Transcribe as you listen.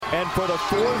And for the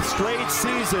fourth straight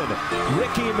season,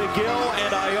 Ricky McGill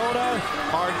and Iona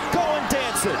are going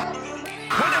dancing.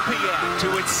 Quinnipiac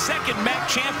to its second MAC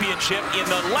championship in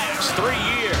the last 3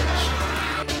 years.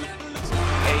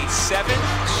 A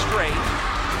 7th straight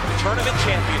tournament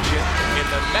championship in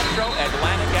the Metro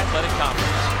Atlantic Athletic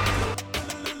Conference.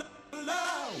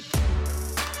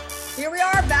 Here we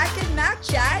are back in MAC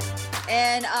Chat,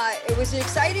 and it was an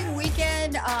exciting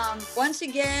weekend. Once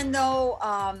again, though,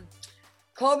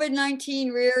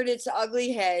 COVID-19 reared its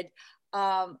ugly head.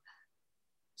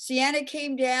 Siena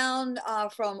came down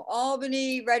from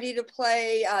Albany, ready to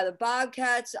play the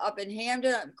Bobcats up in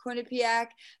Hamden, up in Quinnipiac.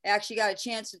 I actually got a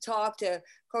chance to talk to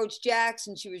Coach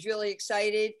Jackson. She was really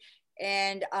excited.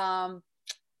 And about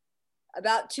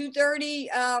 2:30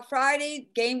 Friday,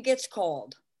 game gets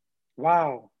called.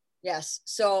 Wow. Yes.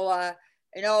 So,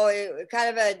 it kind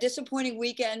of a disappointing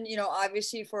weekend,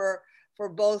 obviously for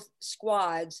both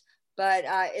squads. But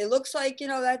it looks like,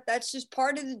 that's just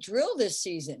part of the drill this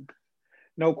season.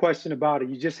 No question about it.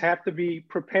 You just have to be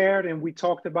prepared. And we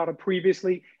talked about it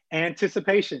previously,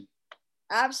 anticipation.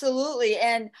 Absolutely.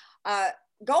 And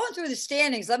going through the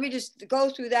standings, let me just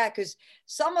go through that because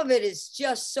some of it is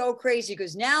just so crazy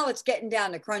because now it's getting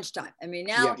down to crunch time. I mean,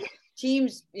 now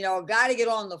teams, got to get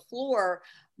on the floor.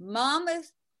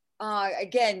 Monmouth,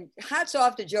 again, hats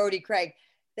off to Jody Craig.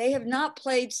 They have not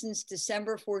played since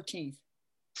December 14th.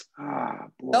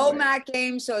 No MAC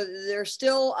games, so they're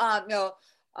still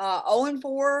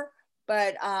 0-4,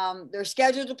 but they're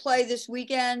scheduled to play this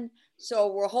weekend.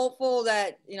 So we're hopeful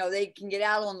that they can get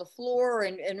out on the floor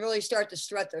and really start to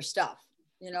strut their stuff.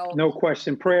 No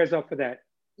question. Prayers up for that.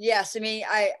 Yes, I mean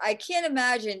I can't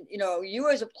imagine you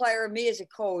as a player, me as a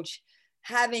coach,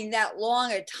 having that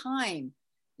long a time.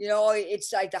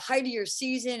 It's like the height of your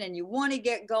season, and you want to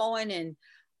get going and.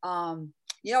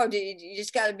 You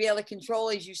just got to be able to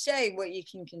control, as you say, what you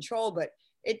can control, but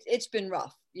it's been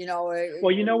rough,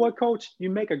 Well, you know what, Coach? You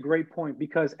make a great point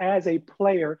because as a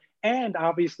player and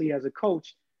obviously as a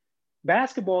coach,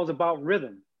 basketball is about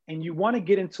rhythm, and you want to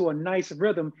get into a nice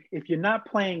rhythm. If you're not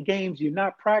playing games, you're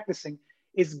not practicing,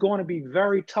 it's going to be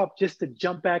very tough just to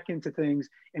jump back into things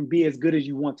and be as good as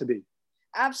you want to be.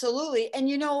 Absolutely. And,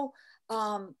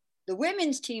 the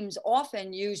women's teams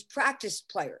often use practice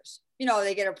players.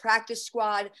 They get a practice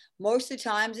squad. Most of the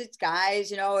times it's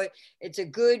guys, it's a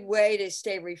good way to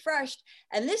stay refreshed.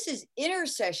 And this is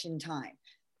intersession time.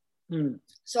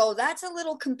 So that's a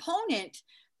little component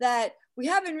that we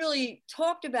haven't really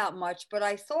talked about much, but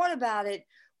I thought about it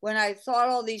when I thought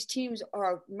all these teams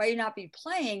may not be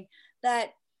playing,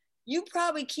 that you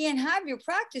probably can't have your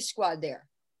practice squad there,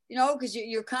 because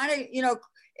you're kind of,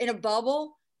 in a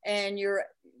bubble and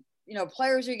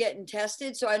players are getting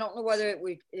tested. So I don't know whether it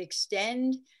would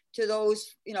extend to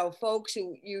those, folks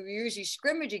who you usually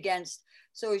scrimmage against.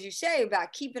 So as you say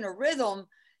about keeping a rhythm,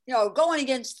 going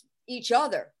against each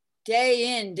other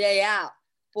day in, day out,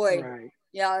 boy, right.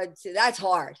 That's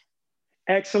hard.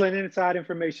 Excellent inside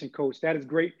information, Coach. That is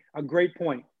great. A great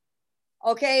point.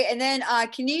 Okay. And then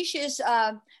Canisius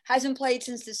hasn't played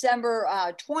since December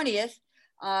 20th.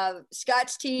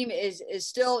 Scott's team is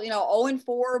still,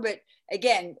 0-4, but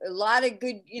again, a lot of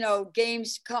good,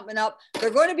 games coming up. They're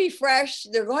going to be fresh.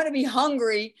 They're going to be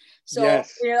hungry. So,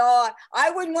 yes.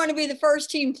 I wouldn't want to be the first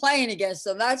team playing against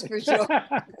them. That's for sure.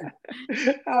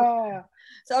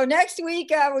 So next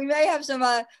week, we may have some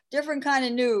different kind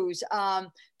of news.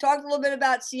 Talked a little bit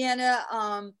about Siena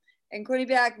and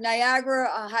Quinnipiac.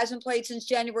 Niagara hasn't played since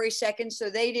January 2nd, so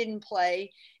they didn't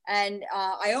play. And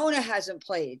Iona hasn't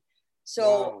played.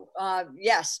 So,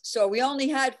 yes. So we only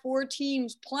had 4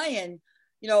 teams playing,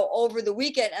 over the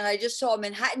weekend. And I just saw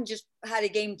Manhattan just had a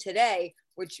game today,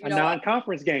 which, a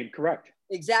non-conference game. Correct.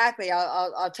 Exactly.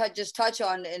 I'll touch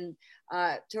on in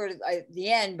toward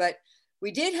the end, but we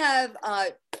did have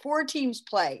 4 teams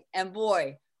play, and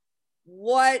boy,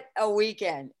 what a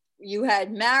weekend. You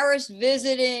had Marist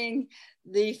visiting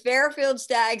the Fairfield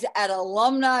Stags at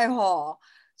Alumni Hall.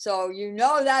 So,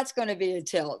 that's going to be a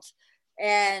tilt.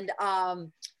 And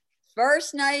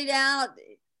first night out,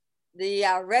 the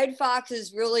Red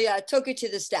Foxes really took it to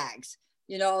the Stags.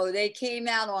 They came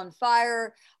out on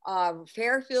fire.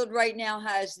 Fairfield right now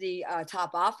has the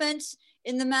top offense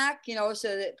in the MAC,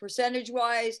 so that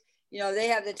percentage-wise, they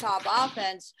have the top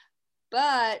offense.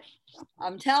 But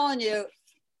I'm telling you,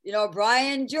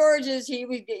 Brian Georges, he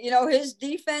was, his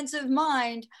defensive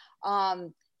mind,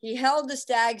 he held the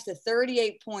Stags to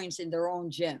 38 points in their own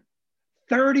gym.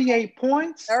 38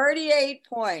 points? 38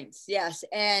 points, yes.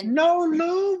 And no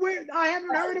Lou, I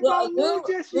haven't heard about Lou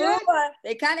just yet.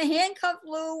 They kind of handcuffed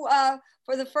Lou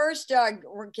for the first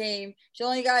game. She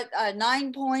only got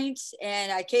 9 points,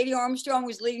 and Katie Armstrong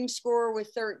was leading scorer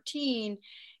with 13,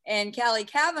 and Callie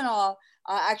Kavanaugh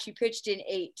actually pitched in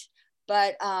 8.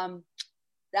 But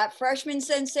that freshman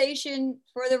sensation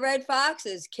for the Red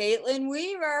Foxes, Caitlin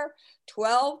Weaver,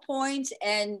 12 points,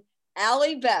 and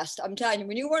Allie Best, I'm telling you,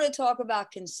 when you want to talk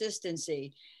about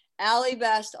consistency, Allie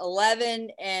Best,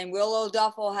 11, and Willow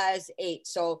Duffel has 8.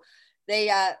 So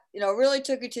they, really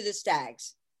took it to the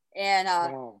Stags. And,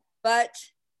 wow. But,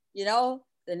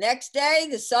 the next day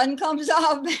the sun comes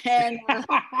up and,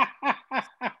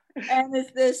 and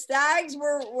the Stags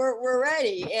were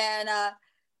ready. And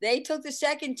they took the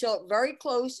second tilt very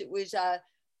close. It was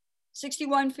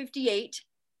 61-58.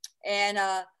 And,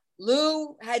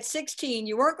 Lou had 16.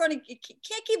 You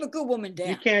can't keep a good woman down.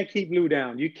 You can't keep Lou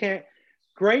down. You can't.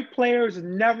 Great players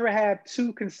never have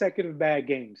 2 consecutive bad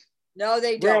games. No,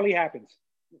 they don't. Rarely happens.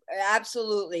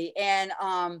 Absolutely. And,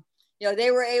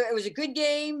 it was a good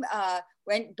game,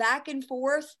 went back and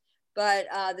forth, but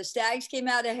the Stags came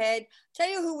out ahead. Tell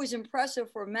you who was impressive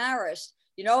for Marist.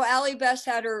 Allie Best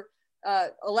had her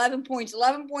 11 points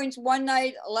one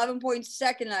night, 11 points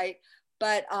second night,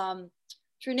 but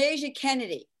Trinasia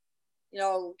Kennedy,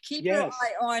 keep your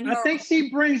eye on her. I think she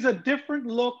brings a different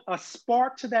look, a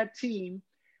spark to that team.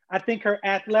 I think her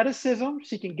athleticism,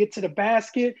 she can get to the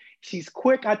basket. She's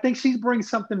quick. I think she brings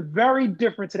something very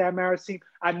different to that Marist team.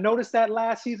 I noticed that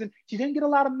last season. She didn't get a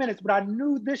lot of minutes, but I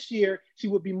knew this year she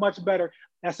would be much better.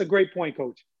 That's a great point,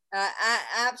 Coach.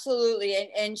 Absolutely.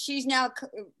 And she's now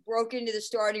broke into the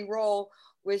starting role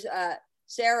with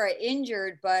Sarah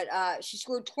injured, but she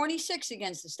scored 26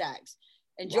 against the Stags.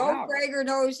 And Joe Prager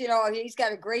knows, he's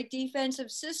got a great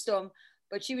defensive system,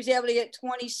 but she was able to get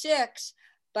 26.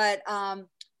 But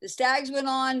the Stags went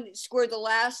on, scored the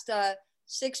last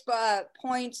 6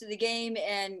 points of the game,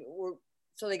 and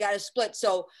so they got a split.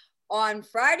 So on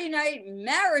Friday night,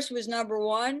 Marist was number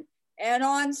 1, and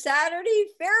on Saturday,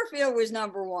 Fairfield was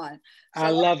number 1. So I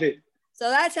love it.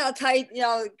 So that's how tight,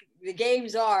 the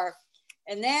games are.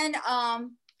 And then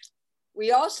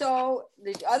we also,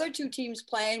 the other 2 teams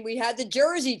playing, we had the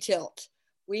Jersey tilt.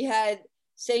 We had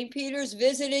St. Peter's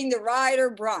visiting the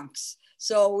Rider Bronx.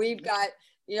 So we've got,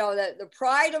 the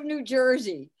pride of New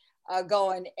Jersey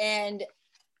going. And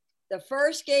the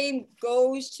first game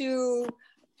goes to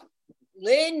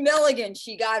Lynn Milligan.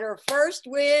 She got her first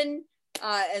win,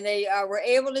 and they were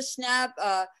able to snap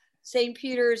St.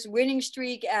 Peter's winning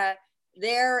streak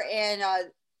there. And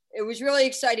it was really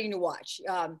exciting to watch.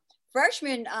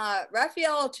 Freshman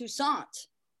Raphael Toussaint,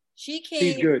 she came.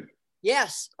 She's good.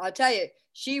 Yes, I'll tell you,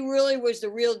 she really was the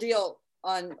real deal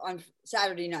on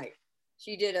Saturday night.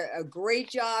 She did a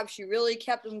great job. She really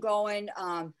kept them going.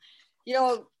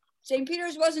 St.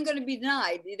 Peter's wasn't going to be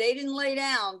denied. They didn't lay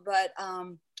down, but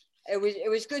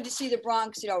it was good to see the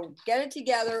Bronx, get it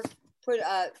together, put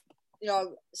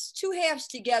 2 halves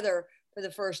together for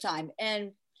the first time.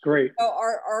 And great.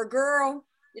 Our girl,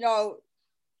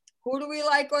 who do we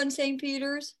like on St.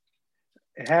 Peter's?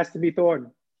 It has to be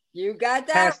Thornton. You got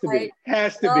that right.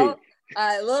 Has to be.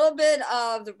 A little bit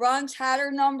of the Bronx had her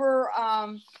number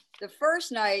the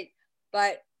first night,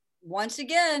 but once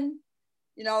again,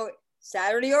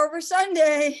 Saturday over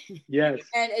Sunday. Yes.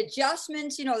 And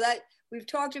adjustments, that we've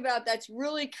talked about, that's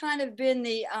really kind of been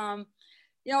the,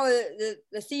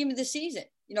 the theme of the season.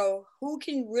 Who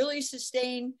can really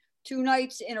sustain 2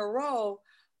 nights in a row?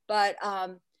 But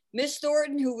Miss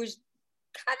Thornton, who was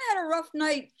kind of had a rough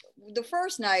night the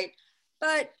first night,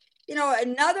 but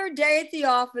another day at the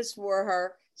office for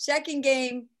her. Second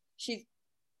game, she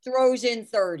throws in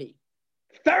 30.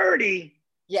 30?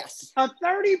 Yes. A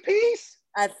 30 piece?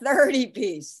 A 30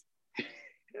 piece.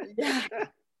 Yeah.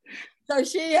 So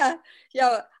she,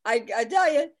 I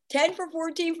tell you, 10 for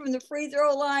 14 from the free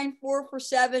throw line, 4 for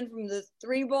 7 from the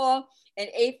 3 ball, and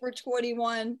 8 for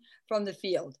 21 from the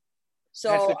field. So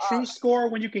that's a true score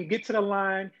when you can get to the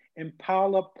line and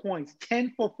pile up points.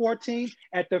 10 for 14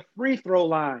 at the free throw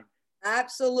line.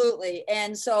 Absolutely.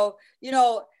 And so,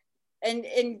 and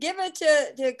give it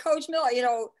to Coach Miller.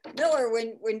 Miller,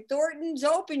 when Thornton's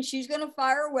open, she's going to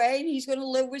fire away, and he's going to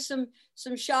live with some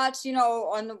shots,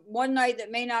 on the one night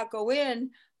that may not go in,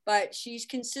 but she's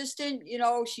consistent.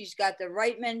 She's got the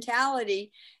right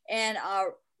mentality, and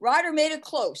Ryder made it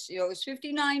close. It was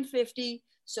 59-50.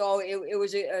 So it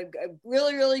was a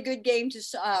really, really good game.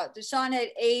 Toussaint had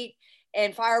 8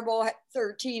 and Fireball had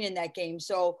 13 in that game.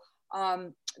 So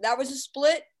that was a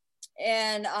split,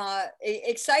 and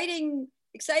exciting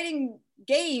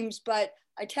games. But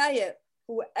I tell you,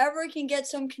 whoever can get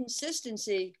some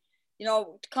consistency, you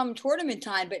know, come tournament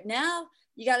time. But now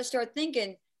you got to start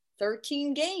thinking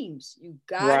 13 games. You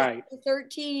got to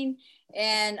 13,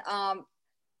 and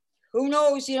who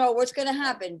knows, you know, what's going to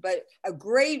happen. But a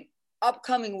great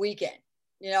upcoming weekend.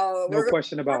 You know, no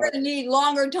question about it. We're going to need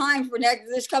longer time for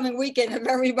this coming weekend if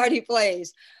everybody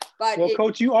plays. But well,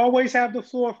 Coach, you always have the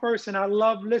floor first, and I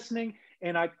love listening.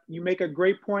 And you make a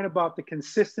great point about the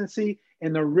consistency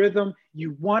and the rhythm.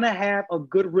 You want to have a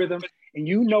good rhythm, and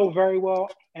you know very well,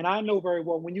 and I know very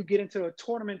well, when you get into a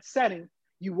tournament setting,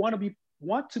 you want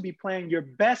to be playing your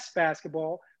best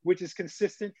basketball, which is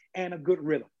consistent and a good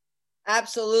rhythm.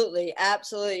 Absolutely.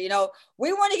 Absolutely. You know,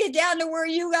 we want to get down to where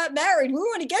you got married. We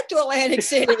want to get to Atlantic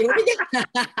City.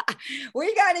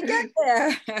 We got to get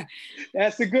there.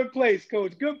 That's a good place,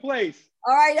 Coach. Good place.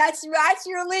 All right. That's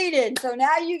your lead-in. So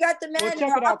now you got the man. Well,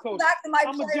 check it out, Coach. I'm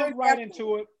going to jump right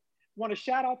into it. Want to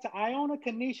shout out to Iona,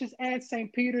 Canisius, and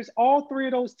St. Peter's. All three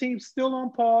of those teams still on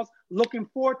pause. Looking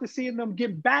forward to seeing them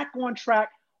get back on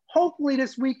track. Hopefully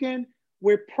this weekend,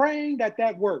 we're praying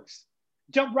that works.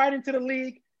 Jump right into the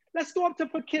league. Let's go up to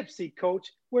Poughkeepsie,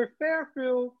 Coach, where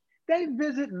Fairfield, they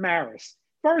visit Marist.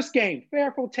 First game,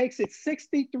 Fairfield takes it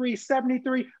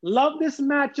 63-73. Love this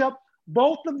matchup.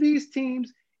 Both of these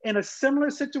teams in a similar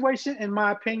situation, in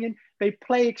my opinion. They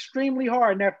play extremely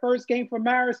hard. In that first game for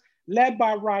Marist, led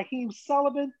by Raheem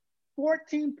Sullivan,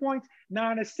 14 points,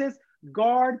 9 assists.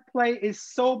 Guard play is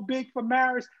so big for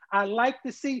Marist. I like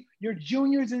to see your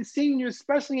juniors and seniors,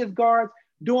 especially as guards,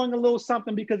 doing a little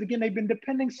something because, again, they've been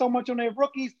depending so much on their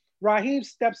rookies. Raheem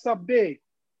steps up big.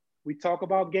 We talk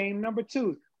about game number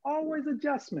 2. Always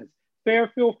adjustments.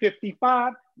 Fairfield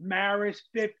 55, Marist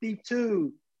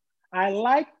 52. I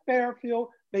like Fairfield.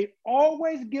 They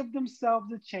always give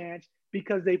themselves a chance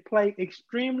because they play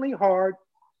extremely hard,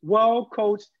 well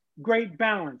coached, great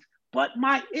balance. But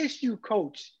my issue,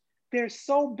 Coach, they're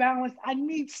so balanced. I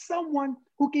need someone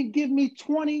who can give me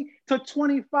 20 to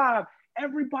 25.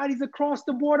 Everybody's across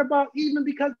the board about even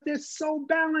because they're so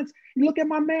balanced. You look at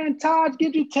my man, Todd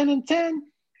gives you 10 and 10.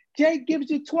 Jake gives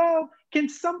you 12. Can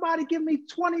somebody give me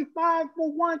 25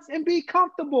 for once and be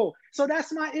comfortable? So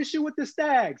that's my issue with the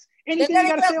Stags. Anything you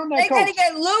got to say on that, Coach? They got to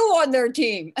get Lou on their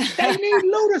team. They need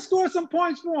Lou to score some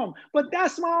points for them. But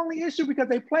that's my only issue because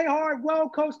they play hard, well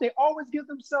coached. They always give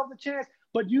themselves a chance.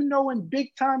 But you know, in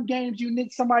big time games, you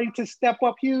need somebody to step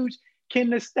up huge. Can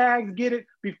the Stags get it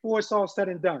before it's all said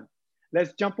and done?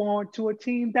 Let's jump on to a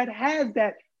team that has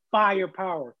that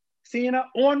firepower. Siena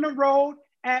on the road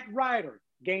at Rider.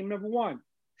 Game number 1,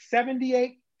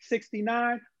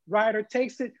 78-69. Rider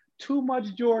takes it. Too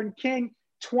much Jordan King,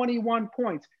 21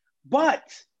 points. But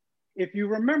if you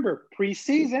remember,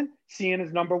 preseason,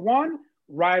 Siena's number 1,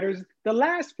 Rider's the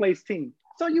last place team.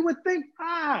 So you would think,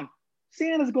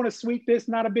 Siena's going to sweep this,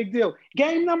 not a big deal.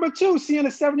 Game number 2, Siena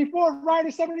 74,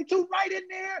 Rider 72, right in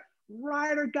there.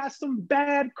 Rider got some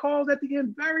bad calls at the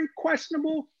end, very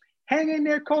questionable. Hang in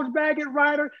there, Coach Baggett,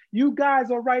 Rider. You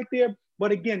guys are right there.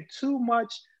 But again, too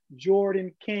much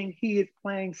Jordan King. He is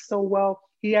playing so well.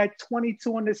 He had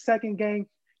 22 in the second game.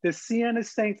 The Siena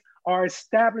Saints are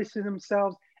establishing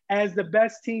themselves as the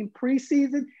best team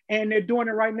preseason, and they're doing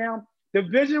it right now.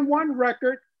 Division I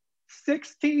record,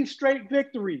 16 straight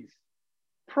victories.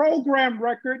 Program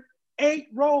record, 8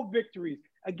 road victories.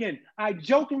 Again, I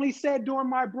jokingly said during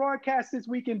my broadcast this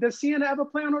weekend, does Siena ever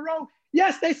play on the road?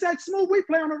 Yes, they said, Smooth, we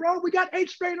play on the road. We got 8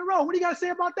 straight in a row. What do you got to say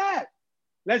about that?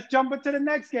 Let's jump into the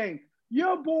next game.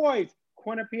 Your boys,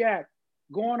 Quinnipiac,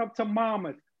 going up to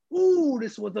Monmouth. Ooh,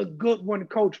 this was a good one,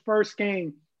 Coach. First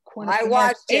game. I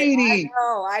watched 80. It. I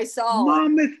know, I saw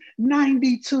Monmouth,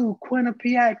 92.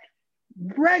 Quinnipiac,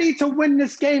 ready to win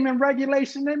this game in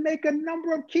regulation. They make a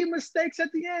number of key mistakes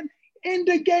at the end. In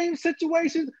the game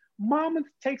situations, Monmouth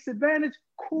takes advantage,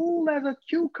 cool as a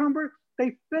cucumber.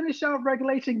 They finish out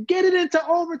regulation, get it into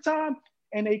overtime,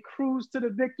 and they cruise to the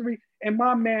victory. And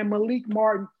my man, Malik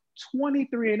Martin,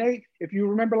 23-8. If you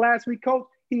remember last week, Coach,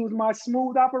 he was my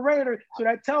smooth operator. So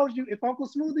that tells you if Uncle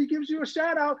Smoothie gives you a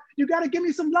shout out, you got to give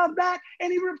me some love back.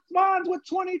 And he responds with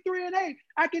 23-8.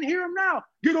 I can hear him now.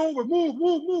 Get over, move,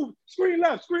 move, move. Screen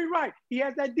left, screen right. He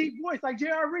has that deep voice like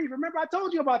J.R. Reed. Remember, I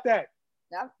told you about that.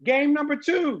 Yeah. Game number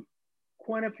 2,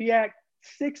 Quinnipiac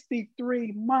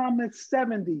 63, Monmouth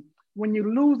 70. When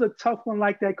you lose a tough one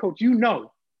like that, Coach, you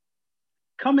know,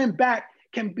 coming back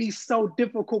can be so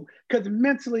difficult because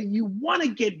mentally you want to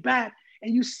get back.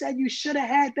 And you said you should have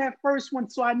had that first one.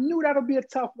 So I knew that'll be a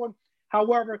tough one.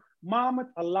 However, Monmouth,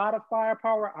 a lot of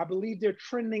firepower. I believe they're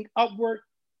trending upward.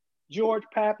 George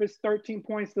Pappas, 13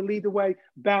 points to lead the way,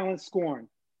 balanced scoring.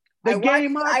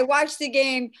 I watched the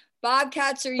game.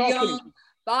 Bobcats are young.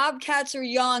 Bobcats are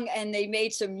young and they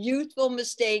made some youthful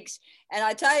mistakes. And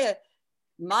I tell you,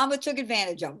 Mama took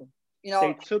advantage of them. You know,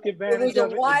 They took advantage it of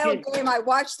was it. a wild Again, game. I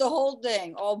watched the whole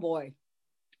thing. Oh boy.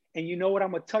 and you know what?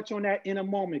 I'm going to touch on that in a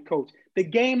moment, Coach. The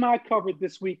game I covered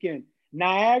this weekend,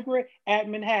 Niagara at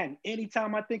Manhattan.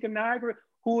 Anytime I think of Niagara,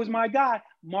 who is my guy?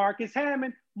 Marcus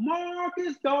Hammond.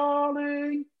 Marcus,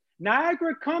 darling.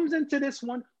 Niagara comes into this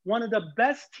one of the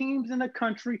best teams in the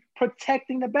country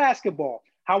protecting the basketball.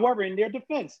 However, in their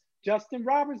defense, Justin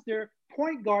Roberts, their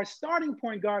point guard, starting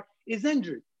point guard, is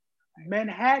injured.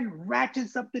 Manhattan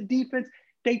ratchets up the defense.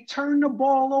 They turn the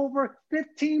ball over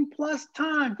 15 plus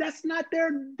times. That's not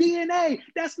their DNA.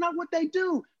 That's not what they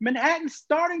do. Manhattan's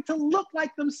starting to look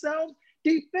like themselves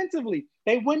defensively.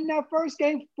 They win that first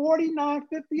game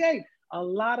 49-58. A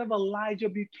lot of Elijah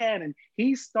Buchanan.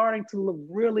 He's starting to look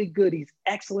really good. He's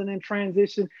excellent in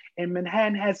transition. And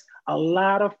Manhattan has a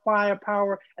lot of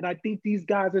firepower. And I think these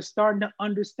guys are starting to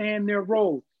understand their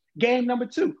role. Game number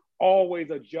 2, always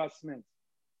adjustments.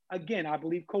 Again, I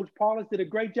believe Coach Paulus did a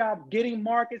great job getting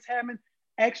Marcus Hammond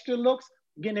extra looks.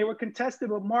 Again, they were contested,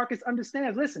 but Marcus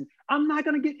understands, listen, I'm not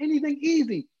going to get anything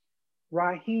easy.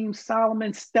 Raheem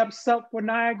Solomon steps up for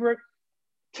Niagara.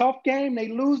 Tough game. They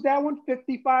lose that one,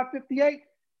 55-58.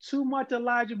 Too much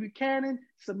Elijah Buchanan,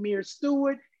 Samir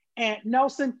Stewart, Ant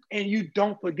Nelson, and you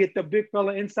don't forget the big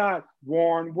fella inside,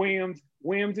 Warren Williams.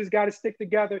 Williams has got to stick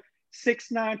together.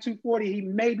 6'9", 240. He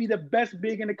may be the best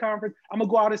big in the conference. I'm going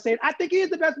to go out and say it. I think he is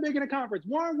the best big in the conference.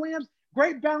 Warren Williams,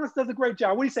 great balance, does a great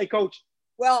job. What do you say, Coach?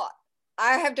 Well,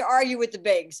 I have to argue with the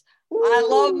bigs. Ooh.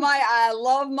 I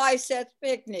love my Seth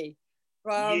Pickney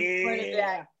from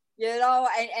Yeah. you know,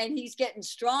 and he's getting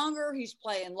stronger. He's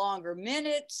playing longer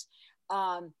minutes.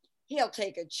 He'll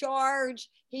take a charge.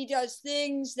 He does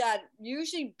things that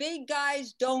usually big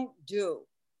guys don't do.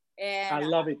 And I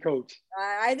love it, Coach.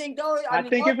 I think those. I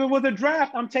think if it was a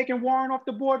draft, I'm taking Warren off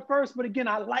the board first. But again,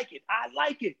 I like it. I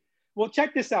like it. Well,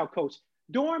 check this out, Coach.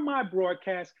 During my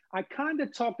broadcast, I kind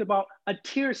of talked about a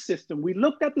tier system. We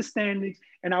looked at the standings,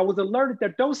 and I was alerted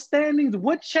that those standings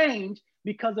would change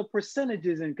because of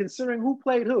percentages and considering who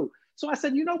played who. So I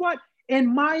said, you know what?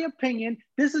 In my opinion,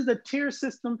 this is a tier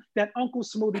system that Uncle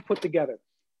Smoothie put together.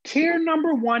 Tier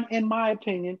number 1, in my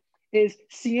opinion, is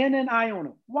Siena and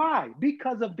Iona. Why?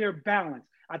 Because of their balance.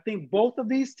 I think both of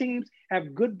these teams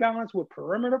have good balance with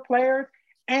perimeter players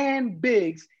and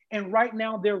bigs. And right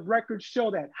now, their records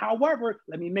show that. However,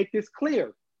 let me make this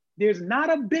clear. There's not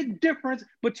a big difference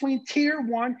between tier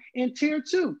 1 and tier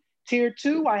 2. Tier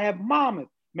 2, I have Monmouth,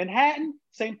 Manhattan,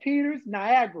 St. Peter's,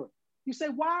 Niagara. You say,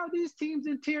 why are these teams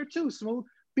in tier 2, Smooth?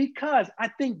 Because I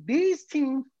think these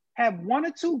teams have 1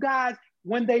 or 2 guys,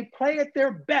 when they play at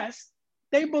their best,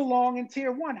 they belong in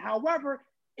tier 1. However,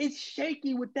 it's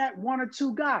shaky with that 1 or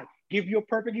 2 guy. Give you a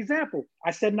perfect example.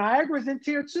 I said Niagara's in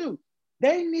tier 2.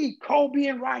 They need Kobe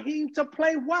and Raheem to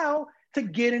play well to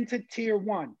get into tier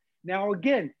 1. Now,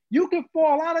 again, you can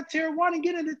fall out of tier 1 and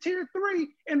get into tier 3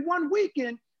 in one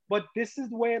weekend, but this is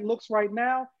the way it looks right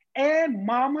now. And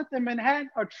Monmouth and Manhattan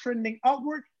are trending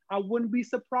upward. I wouldn't be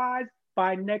surprised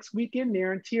by next weekend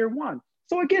they're in tier 1.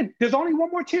 So again, there's only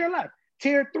one more tier left.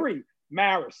 Tier 3,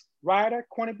 Marist, Ryder,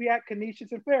 Quinnipiac,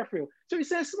 Canisius, and Fairfield. So he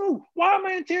says, Smooth, why am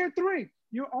I in tier 3?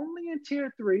 You're only in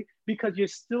tier 3 because you're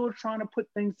still trying to put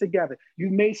things together. You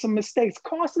made some mistakes,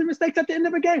 costly mistakes at the end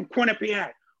of a game,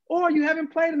 Quinnipiac, or you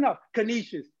haven't played enough,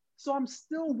 Canisius. So I'm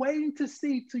still waiting to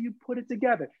see till you put it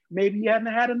together. Maybe you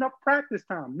haven't had enough practice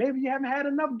time. Maybe you haven't had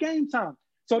enough game time.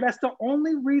 So that's the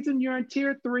only reason you're in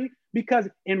tier 3, because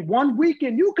in one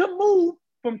weekend, you can move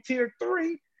from tier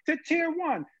 3 to tier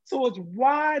 1. So it's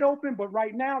wide open, but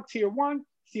right now, tier 1,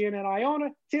 Siena and Iona,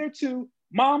 tier 2,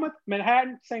 Monmouth,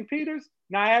 Manhattan, St. Peter's,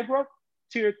 Niagara,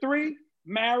 tier 3,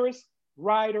 Marist,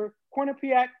 Ryder,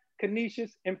 Quinnipiac,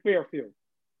 Canisius, and Fairfield.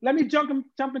 Let me jump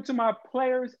into my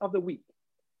players of the week.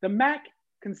 The MAC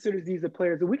considers these the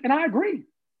players of the week, and I agree.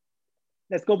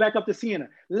 Let's go back up to Siena.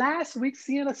 Last week,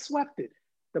 Siena swept it.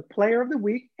 The player of the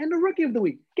week and the rookie of the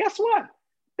week. Guess what?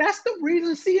 That's the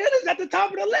reason Siena's at the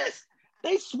top of the list.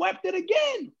 They swept it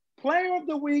again. Player of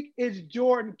the week is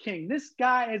Jordan King. This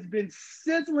guy has been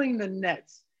sizzling the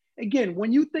Nets. Again,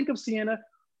 when you think of Siena,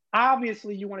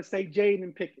 obviously you want to say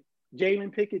Jalen Pickett.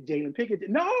 Jalen Pickett.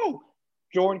 No,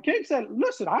 Jordan King said,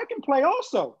 listen, I can play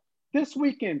also. This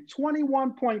weekend,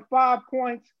 21.5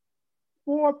 points,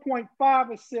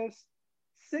 4.5 assists,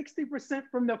 60%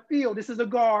 from the field. This is a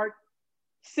guard.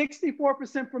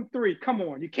 64% from 3. Come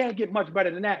on, you can't get much better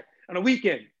than that on a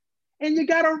weekend. And you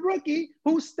got a rookie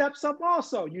who steps up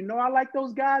also. You know, I like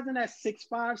those guys in that 6'5",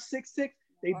 6'6".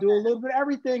 They do a little bit of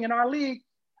everything in our league.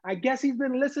 I guess he's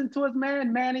been listening to his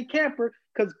man, Manny Camper,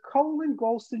 because Colin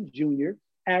Golston Jr.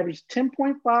 averaged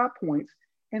 10.5 points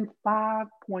and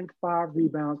 5.5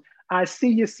 rebounds. I see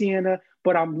you, Sienna,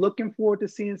 but I'm looking forward to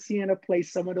seeing Sienna play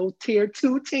some of those tier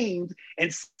 2 teams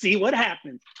and see what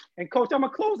happens. And Coach, I'm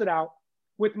gonna close it out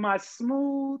with my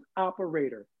smooth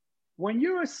operator. When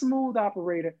you're a smooth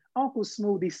operator, Uncle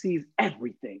Smoothie sees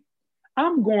everything.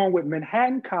 I'm going with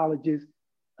Manhattan College's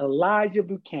Elijah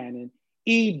Buchanan,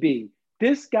 EB.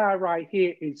 This guy right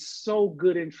here is so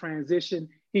good in transition.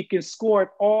 He can score at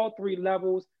all 3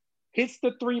 levels, hits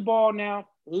the 3 ball now,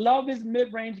 love his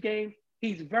mid-range game.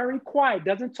 He's very quiet,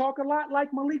 doesn't talk a lot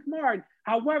like Malik Martin.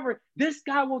 However, this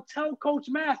guy will tell Coach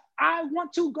Mass, I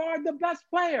want to guard the best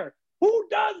player. Who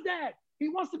does that? He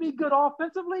wants to be good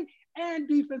offensively and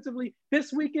defensively.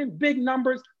 This weekend, big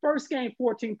numbers. First game,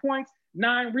 14 points,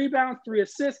 9 rebounds, 3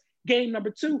 assists. Game number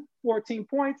 2, 14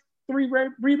 points, 3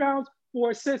 rebounds,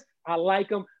 4 assists. I like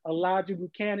him. Elijah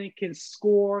Buchanan can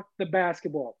score the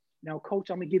basketball. Now, Coach,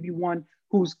 I'm going to give you one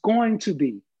who's going to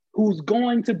be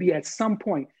at some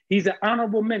point. He's an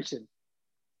honorable mention.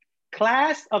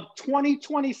 Class of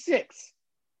 2026.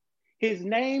 His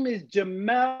name is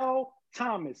Jamel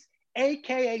Thomas,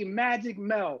 AKA Magic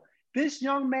Mel. This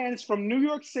young man is from New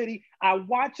York City. I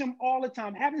watch him all the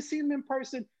time. Haven't seen him in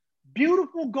person.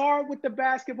 Beautiful guard with the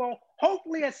basketball.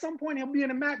 Hopefully at some point he'll be in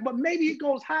the MAC, but maybe he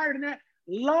goes higher than that.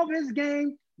 Love his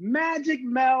game. Magic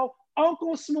Mel,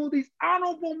 Uncle Smoothie's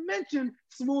honorable mention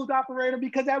smooth operator,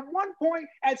 because at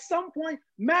some point,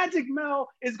 Magic Mel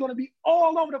is going to be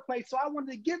all over the place. So I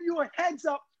wanted to give you a heads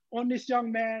up on this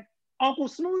young man. Uncle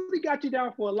Smoothie got you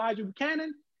down for Elijah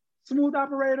Buchanan, smooth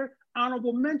operator,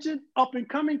 honorable mention, up and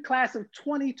coming class of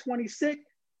 2026,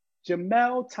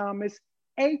 Jamel Thomas,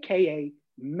 AKA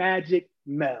Magic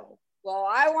Mel. Well,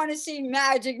 I want to see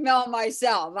Magic Mel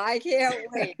myself. I can't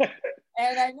wait.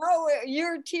 And I know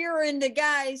you're tearing the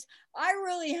guys. I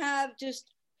really have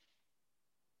just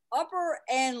upper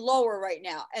and lower right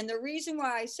now. And the reason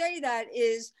why I say that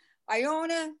is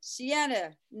Iona,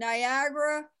 Siena,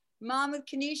 Niagara, Monmouth,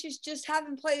 Canisius just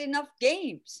haven't played enough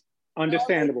games.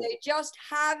 Understandable. They just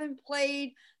haven't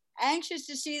played. Anxious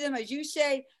to see them. As you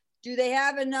say, do they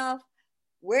have enough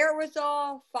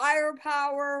wherewithal,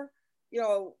 firepower,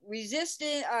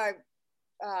 resistant,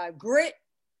 grit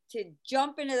to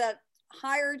jump into that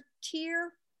higher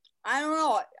tier? I don't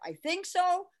know. I think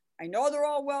so. I know they're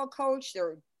all well coached.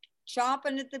 They're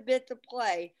chomping at the bit to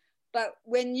play. But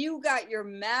when you got your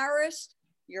Marist,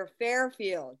 your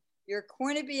Fairfield, your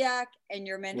Quinnipiac, and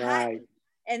your Manhattan, right,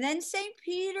 and then St.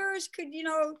 Peter's could,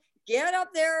 get up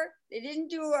there. They didn't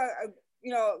do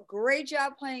a great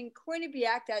job playing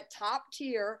Quinnipiac, that top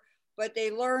tier, but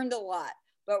they learned a lot.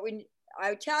 But when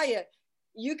I tell you,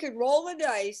 you could roll the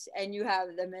dice and you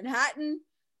have the Manhattan,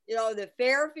 the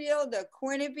Fairfield, the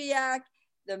Quinnipiac,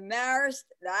 the Marist.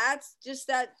 That's just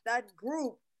that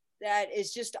group that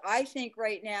is just, I think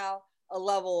right now, a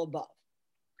level above.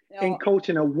 And Coach,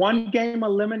 in a 1-game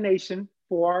elimination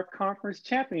for our conference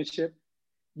championship,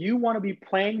 you want to be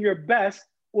playing your best,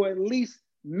 or at least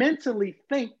mentally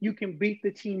think you can beat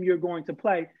the team you're going to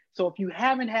play. So if you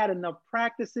haven't had enough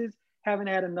practices, haven't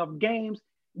had enough games,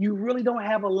 you really don't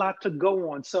have a lot to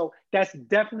go on. So that's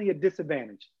definitely a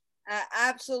disadvantage.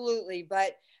 Absolutely.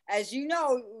 But as you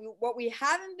know, what we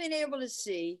haven't been able to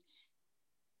see,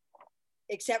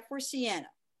 except for Siena,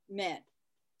 men,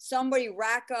 somebody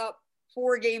rack up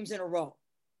 4 games in a row.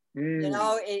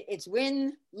 It's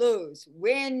win, lose,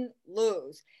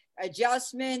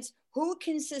 adjustments. Who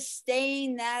can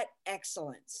sustain that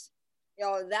excellence?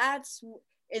 That's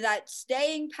that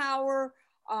staying power.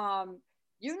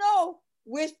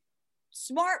 With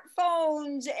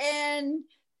smartphones and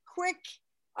quick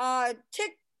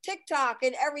TikTok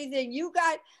and everything, you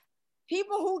got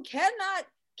people who cannot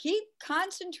keep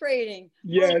concentrating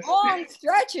for long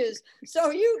stretches.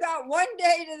 So you got one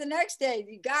day to the next day.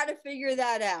 You got to figure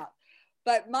that out.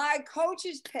 But my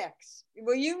coach's picks,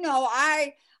 well,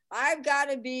 I've got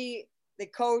to be the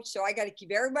coach, so I got to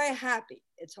keep everybody happy.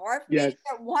 It's hard for me to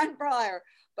get one player,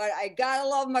 but I got to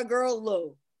love my girl,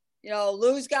 Lou.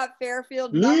 Lou's got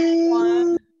Fairfield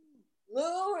 #1.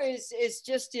 Lou is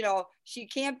just, she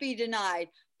can't be denied.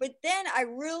 But then I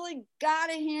really got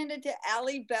to hand it to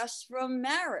Allie Best from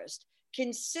Marist.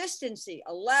 Consistency,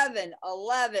 11,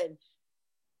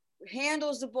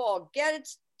 handles the ball, get it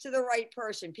to the right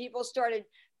person. People started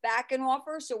backing off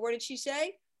her. So what did she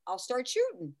say? I'll start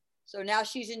shooting. So now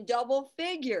she's in double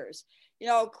figures.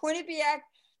 Quinnipiac,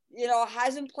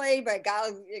 hasn't played, but I got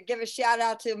to give a shout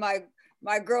out to my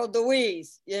girl,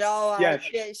 Louise,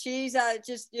 she's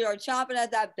just, chomping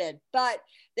at that bit. But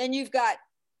then you've got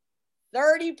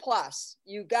 30 plus.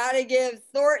 You got to give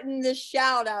Thornton the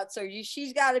shout out. So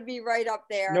she's got to be right up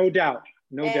there. No doubt.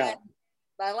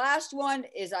 my last one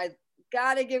is I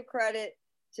got to give credit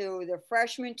to the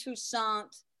freshman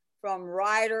Toussaint from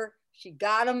Rider. She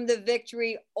got him the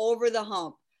victory over the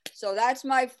hump. So that's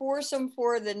my foursome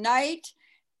for the night.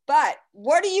 But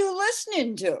what are you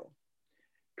listening to?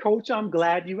 Coach, I'm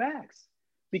glad you asked,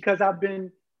 because I've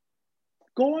been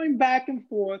going back and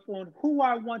forth on who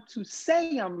I want to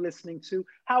say I'm listening to.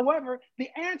 However, the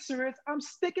answer is I'm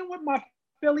sticking with my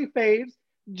Philly faves,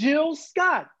 Jill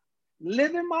Scott,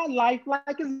 living my life like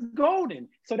it's golden.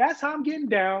 So that's how I'm getting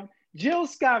down. Jill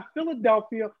Scott,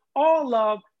 Philadelphia, all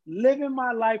love, living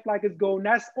my life like it's golden.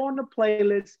 That's on the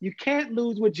playlist. You can't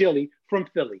lose with Jilly from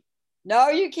Philly. No,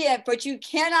 you can't, but you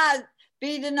cannot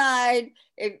be denied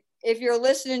if you're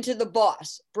listening to the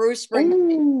boss, Bruce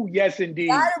Springsteen. Ooh, yes, indeed.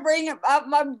 Gotta bring up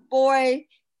my boy.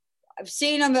 I've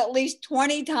seen him at least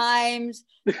 20 times.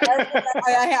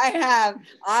 I have.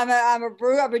 I'm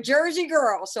a Jersey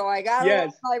girl, so I got to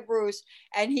love my Bruce.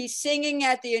 And he's singing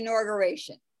at the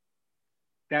inauguration.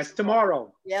 That's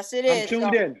tomorrow. Yes, it is. I'm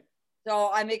tuned in.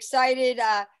 So I'm excited.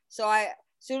 As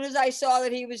soon as I saw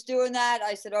that he was doing that,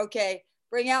 I said, okay,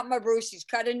 bring out my Bruce. He's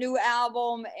cut a new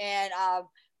album, and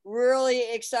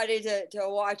really excited to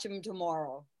watch him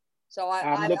tomorrow. So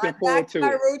I'm looking forward to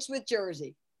my roots with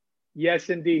Jersey. Yes,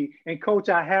 indeed. And Coach,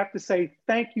 I have to say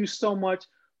thank you so much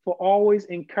for always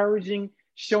encouraging,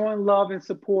 showing love and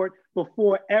support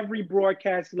before every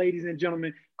broadcast, ladies and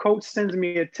gentlemen. Coach sends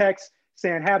me a text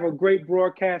saying, have a great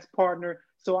broadcast partner.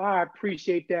 So I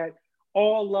appreciate that.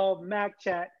 All love, Mac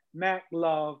Chat, Mac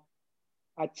love.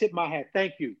 I tip my hat.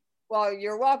 Thank you. Well,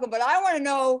 you're welcome. But I want to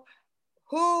know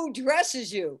who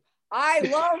dresses you. I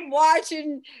love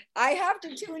watching. I have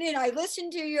to tune in. I listen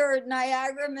to your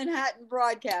Niagara Manhattan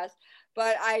broadcast,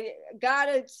 but I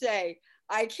gotta say,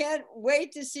 I can't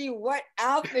wait to see what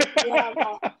outfit you have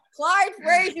on. Clyde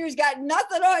Frazier's got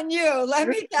nothing on you. Let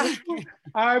me tell you.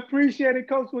 I appreciate it,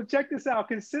 Coach. Well, check this out.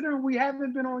 Considering we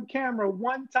haven't been on camera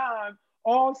one time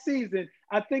all season,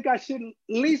 I think I should at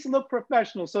least look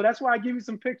professional. So that's why I give you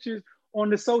some pictures on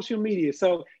the social media.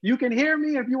 So you can hear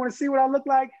me. If you want to see what I look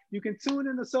like, you can tune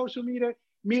in to social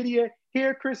media,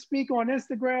 hear Chris speak on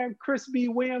Instagram, Chris B.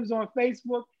 Williams on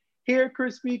Facebook, hear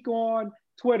Chris speak on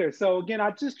Twitter. So again,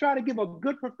 I just try to give a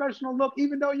good professional look,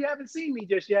 even though you haven't seen me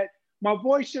just yet. My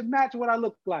voice should match what I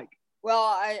look like. Well,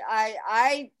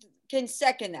 I can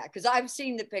second that because I've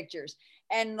seen the pictures.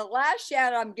 And the last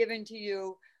shout I'm giving to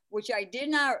you, which I did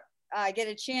not get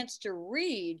a chance to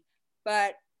read,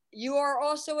 but you are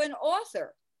also an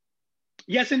author.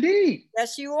 Yes, indeed.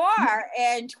 Yes, you are.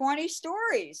 And 20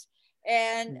 stories.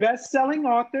 And best-selling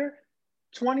author,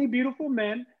 20 Beautiful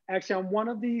Men. Actually, I'm one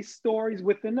of these stories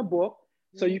within the book.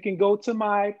 So you can go to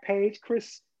my page,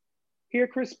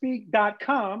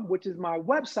 hearchrisspeak.com, which is my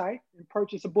website, and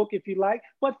purchase a book if you like.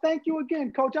 But thank you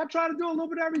again, Coach. I try to do a little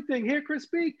bit of everything. Hear Chris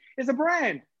Speak is a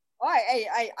brand. All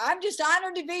right, I'm just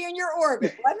honored to be in your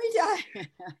orbit. Let me tell you.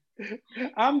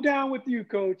 I'm down with you,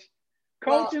 Coach.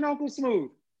 Coach and Uncle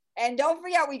Smooth. And don't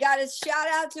forget, we got to shout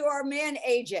out to our man,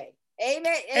 AJ.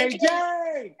 AJ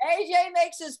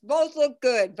makes us both look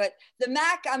good. But the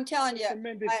Mac, I'm telling you.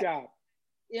 Tremendous job.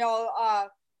 You know,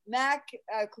 Mac,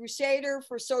 Crusader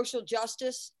for Social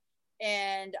Justice,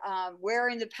 and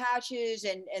wearing the patches.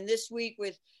 And this week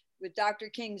with Dr.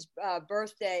 King's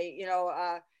birthday, you know,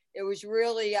 it was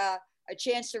really a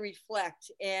chance to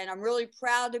reflect. And I'm really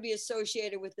proud to be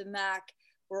associated with the MAC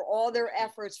for all their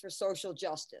efforts for social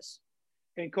justice.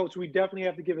 And Coach, we definitely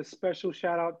have to give a special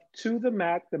shout out to the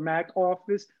MAC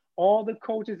office, all the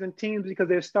coaches and teams, because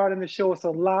they're starting to show us a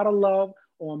lot of love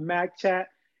on MAC Chat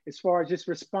as far as just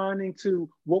responding to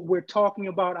what we're talking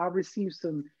about. I received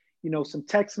some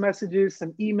text messages,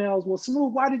 some emails. Well,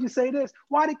 Smooth, why did you say this?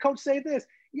 Why did Coach say this?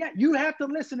 Yeah, you have to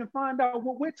listen and find out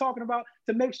what we're talking about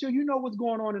to make sure you know what's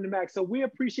going on in the MAC. So we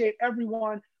appreciate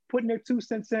everyone putting their 2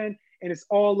 cents in, and it's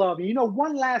all love. And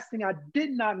one last thing I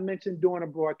did not mention during the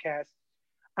broadcast,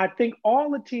 I think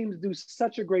all the teams do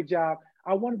such a great job.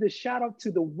 I wanted to shout out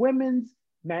to the women's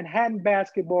Manhattan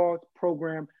basketball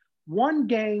program. One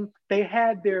game, they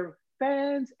had their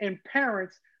fans and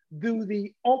parents do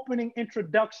the opening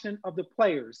introduction of the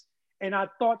players. And I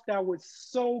thought that was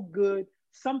so good,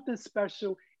 something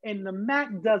special. And the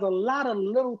MAC does a lot of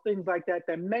little things like that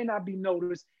that may not be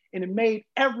noticed. And it made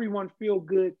everyone feel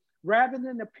good. Rather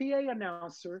than the PA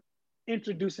announcer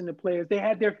introducing the players, they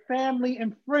had their family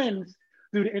and friends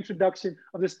do the introduction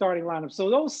of the starting lineup. So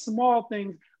those small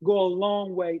things go a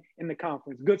long way in the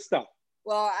conference. Good stuff.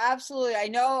 Well, absolutely. I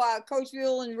know Coach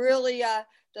Muehlen really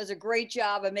does a great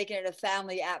job of making it a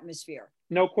family atmosphere.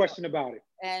 No question about it.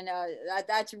 And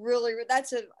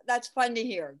that's fun to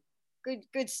hear.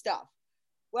 Good stuff.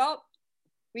 Well,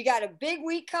 we got a big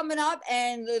week coming up,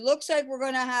 and it looks like we're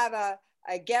going to have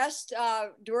a guest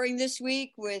during this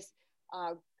week with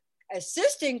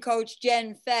assistant coach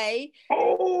Jen Fay.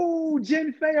 Oh,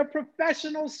 Jen Fay, a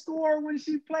professional scorer when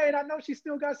she played. I know she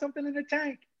still got something in the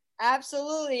tank.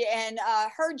 Absolutely. And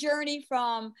her journey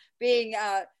from being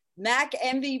MAC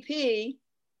MVP,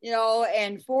 you know,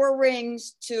 and 4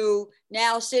 rings to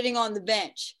now sitting on the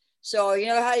bench. So, you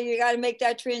know how you got to make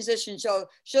that transition. So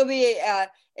she'll be,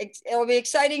 it'll be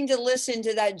exciting to listen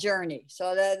to that journey.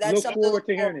 So that's look forward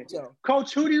to hearing it.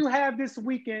 Coach, who do you have this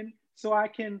weekend so I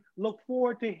can look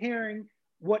forward to hearing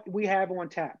what we have on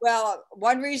tap? Well,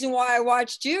 one reason why I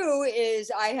watched you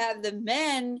is I have the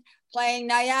men playing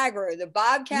Niagara. The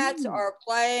Bobcats are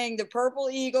playing, the Purple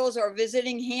Eagles are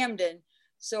visiting Hamden.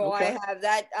 So I have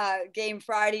that game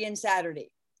Friday and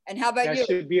Saturday. And how about you? That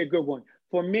should be a good one.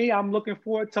 For me, I'm looking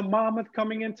forward to Monmouth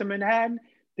coming into Manhattan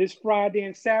this Friday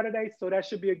and Saturday. So that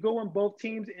should be a good one. Both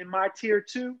teams in my tier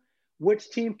 2. Which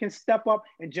team can step up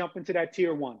and jump into that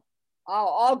tier 1? Oh,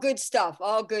 all good stuff.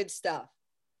 All good stuff.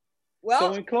 Well,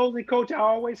 so in closing, Coach, I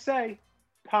always say,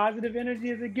 positive energy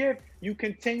is a gift. You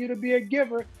continue to be a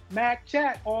giver. Mac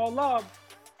Chat, all love.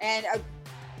 And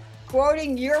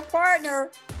quoting your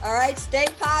partner, all right, stay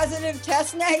positive,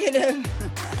 test negative.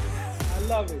 I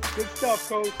love it. Good stuff,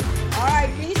 Coach. All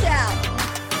right, peace out.